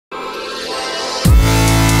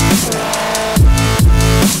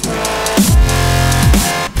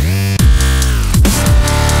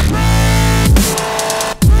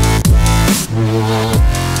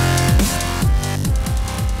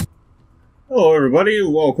Hello everybody,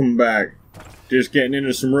 welcome back. Just getting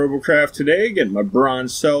into some Robocraft today, getting my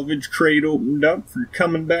bronze salvage crate opened up for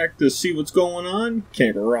coming back to see what's going on.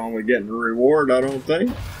 Can't go wrong with getting a reward, I don't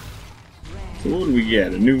think. So what do we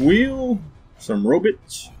get? A new wheel, some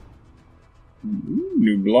robots,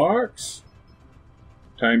 new blocks,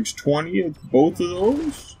 times 20 of both of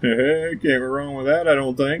those. Can't go wrong with that, I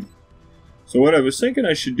don't think. So what I was thinking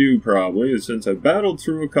I should do probably is, since I've battled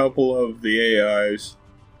through a couple of the AIs,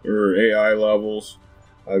 or AI levels,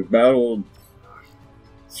 I've battled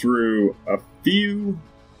through a few,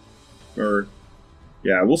 or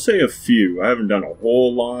yeah, we'll say a few. I haven't done a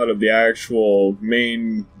whole lot of the actual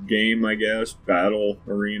main game, I guess, Battle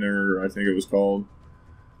Arena, I think it was called.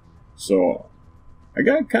 So I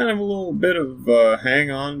got kind of a little bit of hang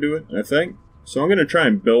on to it, I think. So I'm going to try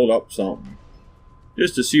and build up something,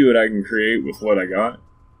 just to see what I can create with what I got.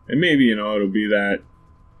 And maybe, you know, it'll be that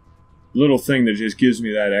little thing that just gives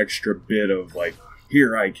me that extra bit of, like,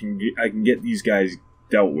 here I can get these guys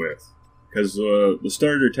dealt with. Because the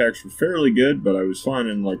starter attacks were fairly good, but I was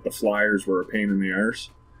finding, like, the flyers were a pain in the arse.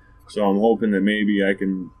 So I'm hoping that maybe I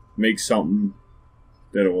can make something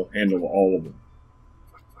that'll handle all of them.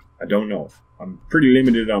 I don't know. I'm pretty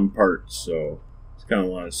limited on parts, so just kind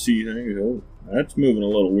of want to see things. Oh, that's moving a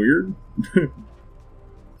little weird.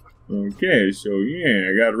 Okay, so yeah,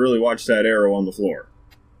 I gotta really watch that arrow on the floor.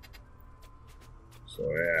 So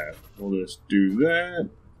yeah, we'll just do that.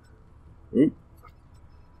 Oop.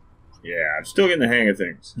 Yeah, I'm still getting the hang of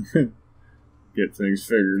things. Get things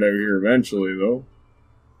figured out here eventually, though.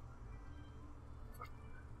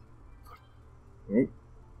 Oh,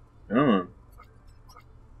 come on.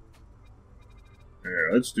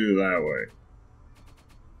 Here, let's do it that way.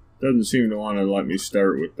 Doesn't seem to want to let me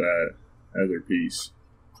start with that other piece.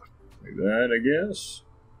 Like that, I guess.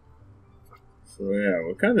 So yeah,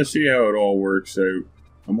 we'll kind of see how it all works out.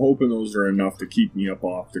 I'm hoping those are enough to keep me up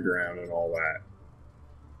off the ground and all that.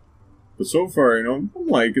 But so far, you know, I'm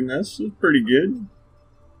liking this. It's pretty good.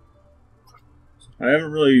 I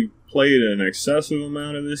haven't really played an excessive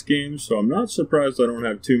amount of this game, so I'm not surprised I don't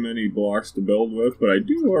have too many blocks to build with, but I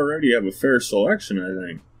do already have a fair selection, I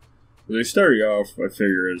think. They start you off, I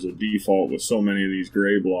figure, as a default with so many of these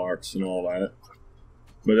gray blocks and all that.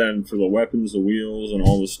 But then for the weapons, the wheels, and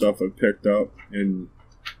all the stuff I've picked up, and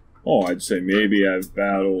I'd say maybe I've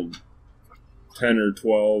battled 10 or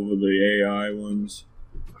 12 of the AI ones.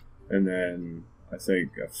 And then I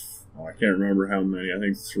think, I can't remember how many, I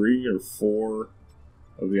think 3 or 4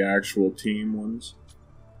 of the actual team ones.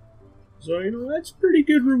 So, you know, that's a pretty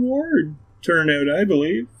good reward turnout, I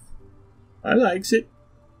believe. I likes it.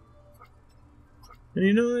 And,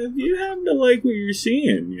 you know, if you happen to like what you're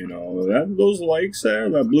seeing, you know, those likes there,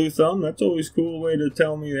 that blue thumb, that's always a cool way to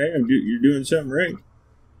tell me, hey, you're doing something right.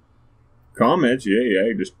 Comments,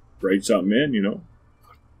 yeah, just write something in, you know.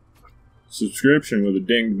 Subscription with a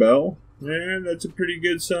dinged bell, yeah, that's a pretty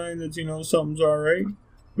good sign that, you know, something's alright.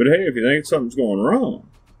 But hey, if you think something's going wrong,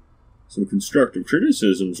 some constructive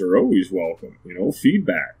criticisms are always welcome, you know,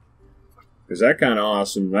 feedback. Because that's kind of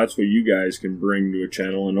awesome. That's what you guys can bring to a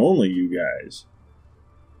channel, and only you guys.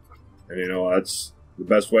 And, you know, that's the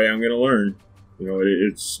best way I'm going to learn. You know,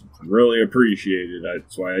 it's really appreciated.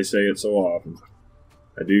 That's why I say it so often.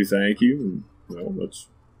 I do thank you, and, you know, let's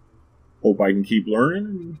hope I can keep learning,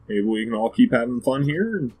 and maybe we can all keep having fun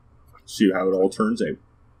here, and see how it all turns out.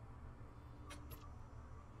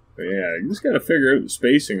 But yeah, I just got to figure out the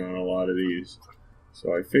spacing on a lot of these.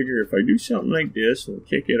 So I figure if I do something like this, we'll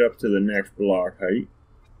kick it up to the next block height.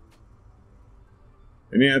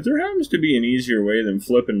 And yeah, if there happens to be an easier way than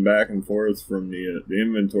flipping back and forth from the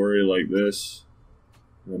inventory like this,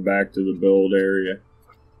 and then back to the build area,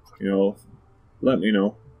 you know, let me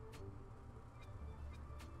know.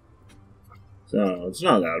 So it's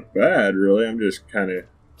not that bad, really. I'm just kind of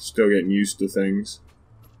still getting used to things.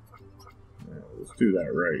 Yeah, let's do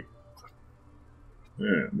that right.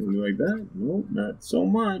 Yeah, maybe like that. Nope, not so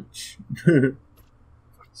much.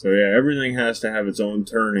 So yeah, everything has to have its own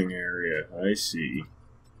turning area. I see.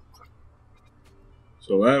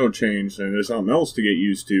 So that'll change, and there's something else to get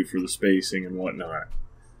used to for the spacing and whatnot.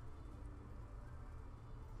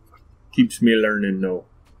 Keeps me learning, though.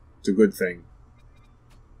 It's a good thing.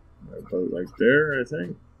 About like there, I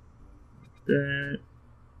think. That.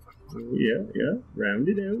 Oh, yeah. Round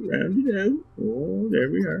it out. Oh, there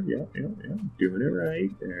we are. Yeah. Doing it right.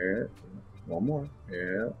 There. One more.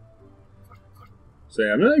 Yeah. So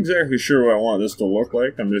yeah, I'm not exactly sure what I want this to look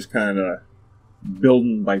like. I'm just kind of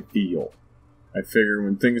building by feel. I figure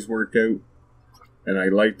when things work out, and I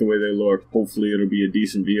like the way they look, hopefully it'll be a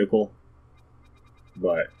decent vehicle.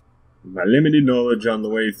 But my limited knowledge on the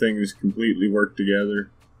way things completely work together,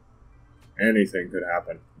 anything could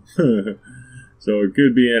happen. So it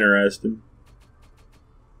could be interesting.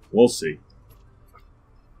 We'll see.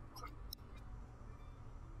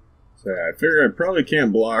 So yeah, I figure I probably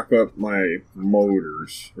can't block up my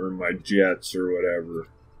motors or my jets or whatever.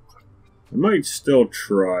 I might still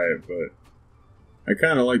try it, but I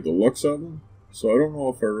kind of like the looks of them, so I don't know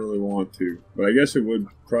if I really want to. But I guess it would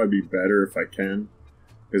probably be better if I can,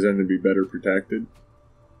 because then they'd be better protected.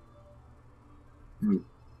 Yeah,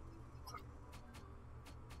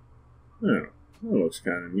 that looks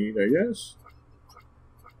kind of neat, I guess.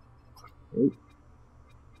 Oh.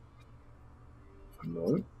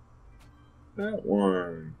 No. That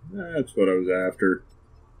one. That's what I was after.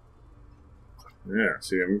 Yeah,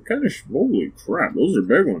 see, I'm kind of... Holy crap, those are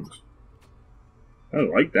big ones. I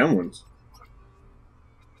like them ones.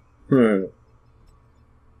 Oh,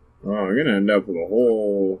 I'm going to end up with a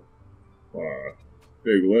whole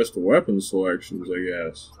big list of weapon selections, I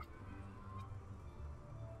guess.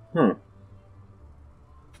 Huh.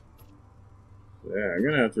 Yeah, I'm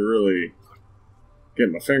going to have to really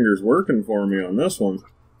get my fingers working for me on this one.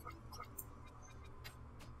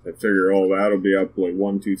 I figure all that'll be up like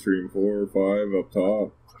 1, 2, 3, and 4, 5 up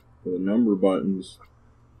top for the number buttons.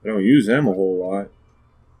 I don't use them a whole lot.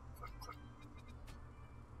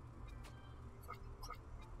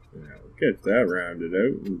 Yeah, we'll get that rounded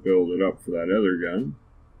out and build it up for that other gun.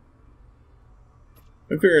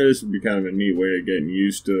 I figure this would be kind of a neat way of getting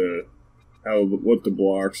used to what the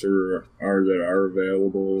blocks are that are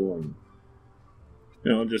available, and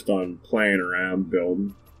you know, just on playing around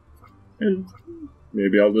building. And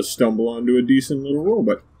maybe I'll just stumble onto a decent little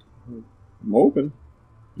robot. I'm hoping.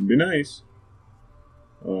 It'd be nice.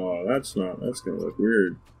 Oh, that's gonna look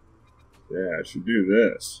weird. Yeah, I should do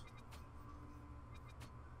this.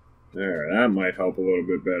 There, that might help a little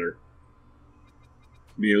bit better.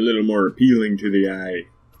 Be a little more appealing to the eye.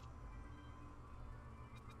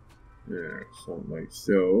 Yeah, something like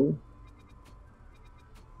so.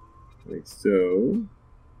 Like so.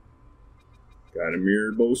 Gotta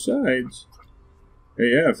mirror both sides.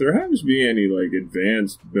 Hey, yeah, if there happens to be any, like,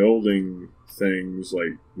 advanced building things,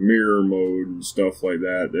 like mirror mode and stuff like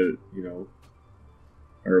that, that, you know,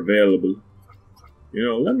 are available, you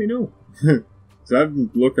know, let me know. Because I've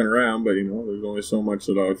been looking around, but, you know, there's only so much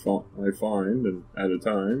that I find and at a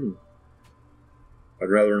time. And I'd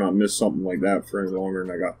rather not miss something like that for any longer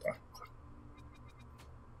than I got to.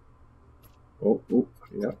 Oh,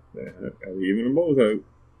 yeah, gotta even them both out.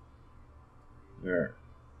 There.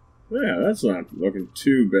 Yeah, that's not looking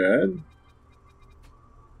too bad.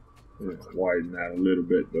 Yeah, widen that a little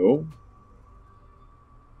bit, though.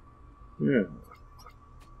 Yeah.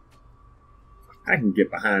 I can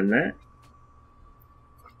get behind that.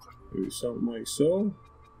 Do something like so.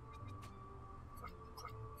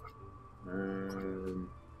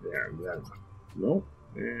 Yeah, then. Nope.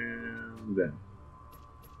 And then.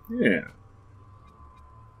 Yeah.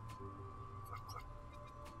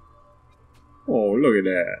 Oh, look at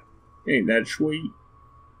that. Ain't that sweet?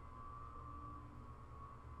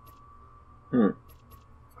 Huh.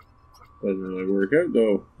 Doesn't really work out,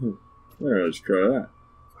 though. There, let's try that.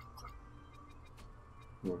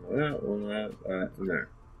 One of that, one of that, and there.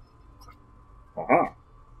 Aha!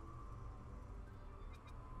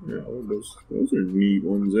 Yeah, those are neat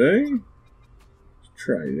ones, eh? Let's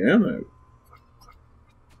try them out.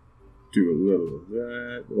 Do a little of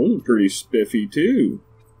that. Those are pretty spiffy, too.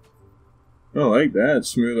 I like that.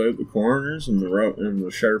 Smooth out the corners and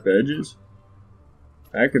the sharp edges.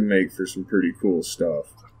 That could make for some pretty cool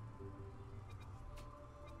stuff.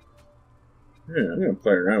 Yeah, I'm gonna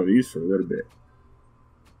play around with these for a little bit.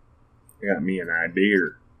 I got me an idea.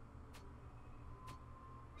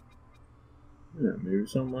 Yeah, maybe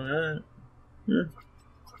something like that. Yeah.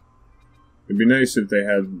 It'd be nice if they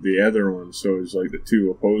had the other one, so it's like the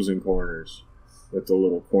two opposing corners with the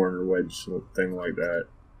little corner wedge thing like that.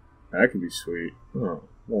 That could be sweet. Oh,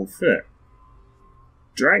 won't fit.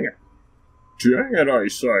 Dang it! Dang it, I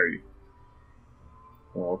say!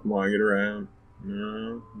 Oh, come on, get around.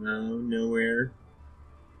 No, nowhere.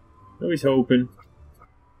 Always hoping.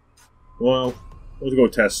 Well, let's go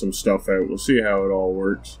test some stuff out. We'll see how it all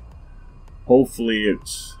works. Hopefully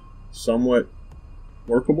it's somewhat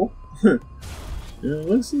workable. Yeah, it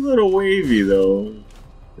looks a little wavy, though.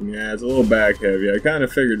 Yeah, it's a little back heavy. I kind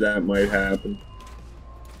of figured that might happen.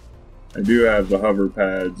 I do have the hover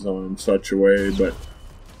pads on such a way, but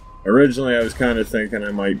originally I was kind of thinking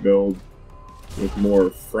I might build with more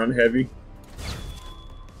front heavy.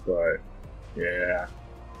 But, yeah.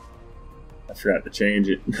 I forgot to change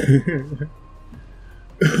it.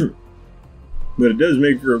 But it does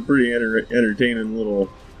make for a pretty entertaining little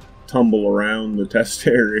tumble around the test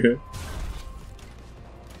area.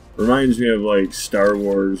 Reminds me of like Star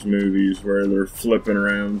Wars movies where they're flipping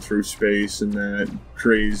around through space and that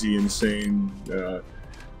crazy, insane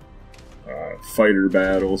fighter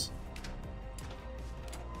battles.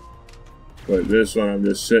 But this one, I'm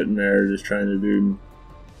just sitting there, just trying to do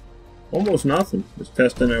almost nothing. Just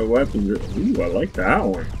testing out weapons. Ooh, I like that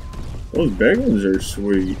one. Those big ones are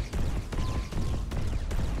sweet.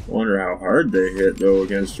 Wonder how hard they hit though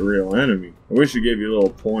against a real enemy. I wish it gave you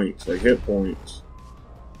little points, like hit points.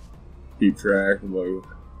 Keep track of like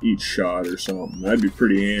each shot or something. That'd be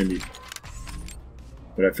pretty handy.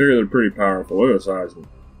 But I figure they're pretty powerful. Look at the size of them.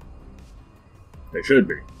 They should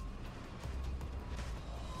be.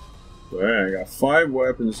 So yeah, I got 5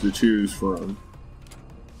 weapons to choose from.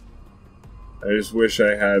 I just wish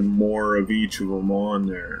I had more of each of them on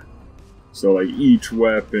there. So like each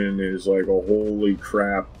weapon is like a holy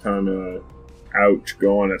crap ton of ouch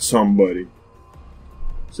going at somebody.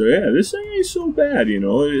 So yeah, this thing ain't so bad, you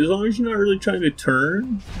know, as long as you're not really trying to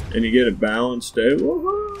turn and you get it balanced out.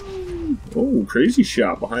 Whoa, oh, crazy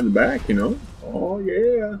shot behind the back, you know. Oh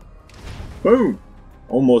yeah. Boom.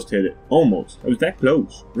 Almost hit it. Almost. I was that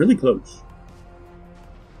close. Really close.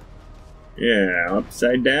 Yeah,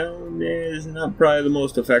 upside down is not probably the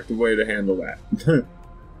most effective way to handle that.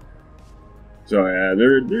 So yeah,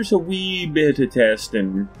 there's a wee bit of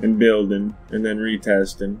testing and building, and then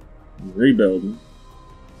retesting, and rebuilding.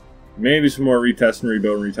 Maybe some more retesting,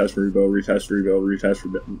 rebuild, retest, rebuild, retest, rebuild, retest,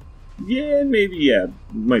 rebuild. Yeah, maybe, yeah.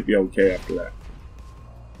 Might be okay after that.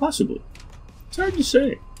 Possibly. It's hard to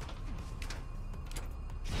say.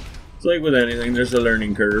 It's like with anything, there's a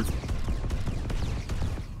learning curve.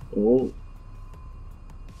 Oh.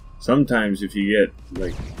 Sometimes if you get,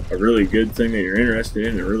 like, a really good thing that you're interested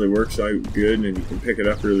in, it really works out good, and you can pick it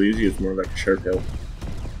up really easy, it's more like a shark hill.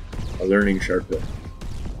 A learning shark hill.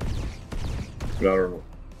 But I don't know.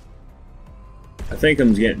 I think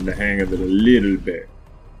I'm getting the hang of it a little bit.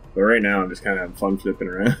 But right now I'm just kind of having fun flipping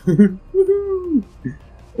around. Woohoo!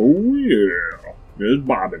 Oh yeah! Just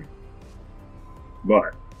bobbing.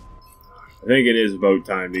 But I think it is about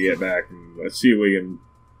time to get back and let's see if we can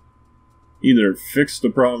either fix the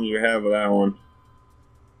problems we have with that one,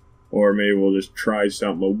 or maybe we'll just try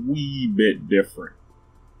something a wee bit different.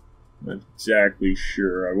 Not exactly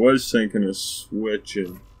sure. I was thinking of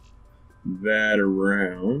switching that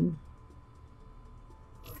around.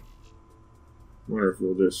 Wonder if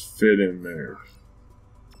we'll just fit in there,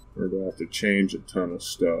 or do I have to change a ton of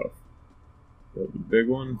stuff? Is that the big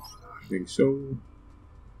one? I think so.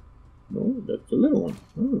 No, that's the little one.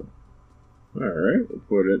 Oh. Alright, we'll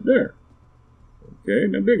put it there. Okay,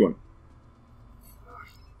 and a big one.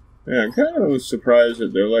 Yeah, I'm kind of surprised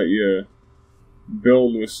that they'll let you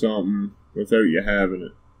build with something without you having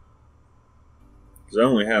it. Because I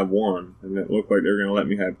only have one, and it looked like they were going to let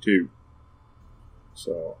me have 2.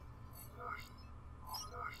 So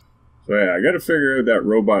yeah, I got to figure out that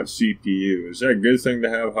robot CPU. Is that a good thing to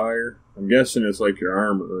have higher? I'm guessing it's like your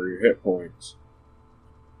armor or your hit points.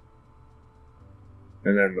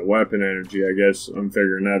 And then the weapon energy, I guess I'm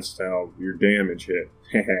figuring that's how your damage hit.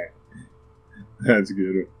 That's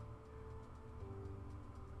good.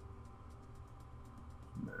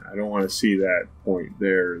 I don't want to see that point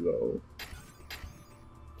there, though.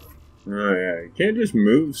 Oh yeah, you can't just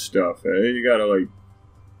move stuff, eh? You gotta, like,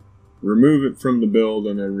 remove it from the build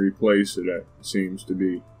and then replace it, it seems to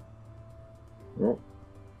be. Oh.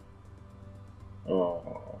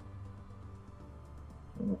 Oh.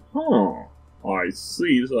 Uh-huh. I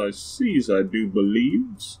sees, I do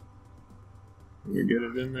believes. Can we get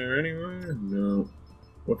it in there anywhere? No.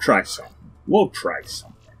 We'll try something. We'll try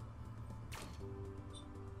something.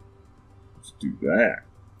 Let's do that.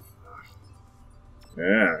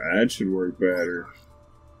 Yeah, that should work better.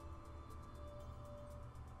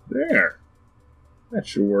 There. That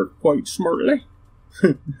should work quite smartly.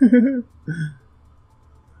 Call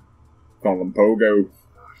him Pogo.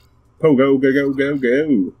 Pogo, go, go, go,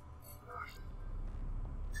 go.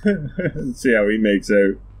 Let's see how he makes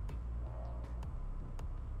out.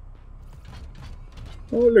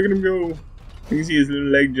 Oh, look at him go. You can see his little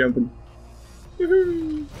leg jumping.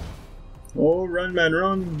 Oh, run, man,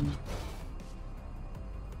 run.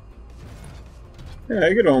 Yeah,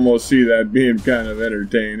 I could almost see that being kind of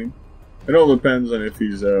entertaining. It all depends on if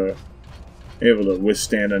he's able to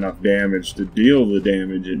withstand enough damage to deal the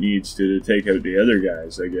damage it needs to take out the other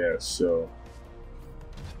guys, I guess, so.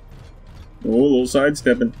 Oh, a little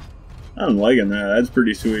sidestepping. I'm liking that. That's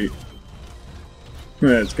pretty sweet.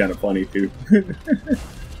 That's kind of funny, too.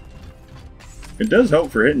 It does help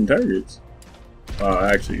for hitting targets.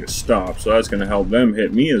 Actually, it stops, so that's going to help them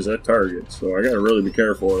hit me as a target. So I got to really be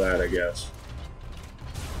careful of that, I guess.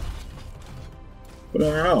 But I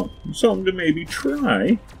don't know. Something to maybe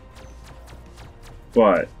try.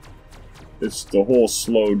 But it's the whole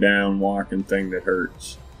slow down walking thing that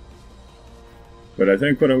hurts. But I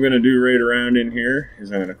think what I'm going to do right around in here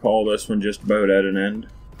is I'm going to call this one just about at an end.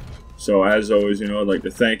 So as always, you know, I'd like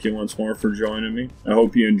to thank you once more for joining me. I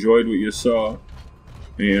hope you enjoyed what you saw.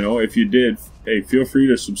 And, you know, if you did, hey, feel free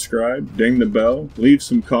to subscribe, ding the bell, leave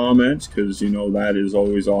some comments, because, you know, that is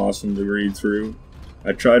always awesome to read through.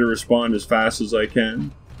 I try to respond as fast as I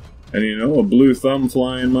can. And, you know, a blue thumb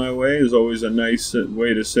flying my way is always a nice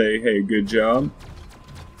way to say, hey, good job.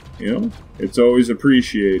 You know, it's always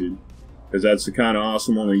appreciated, because that's the kind of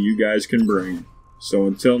awesome one that you guys can bring. So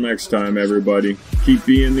until next time, everybody, keep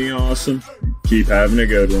being the awesome, keep having a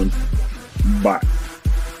good one. Bye.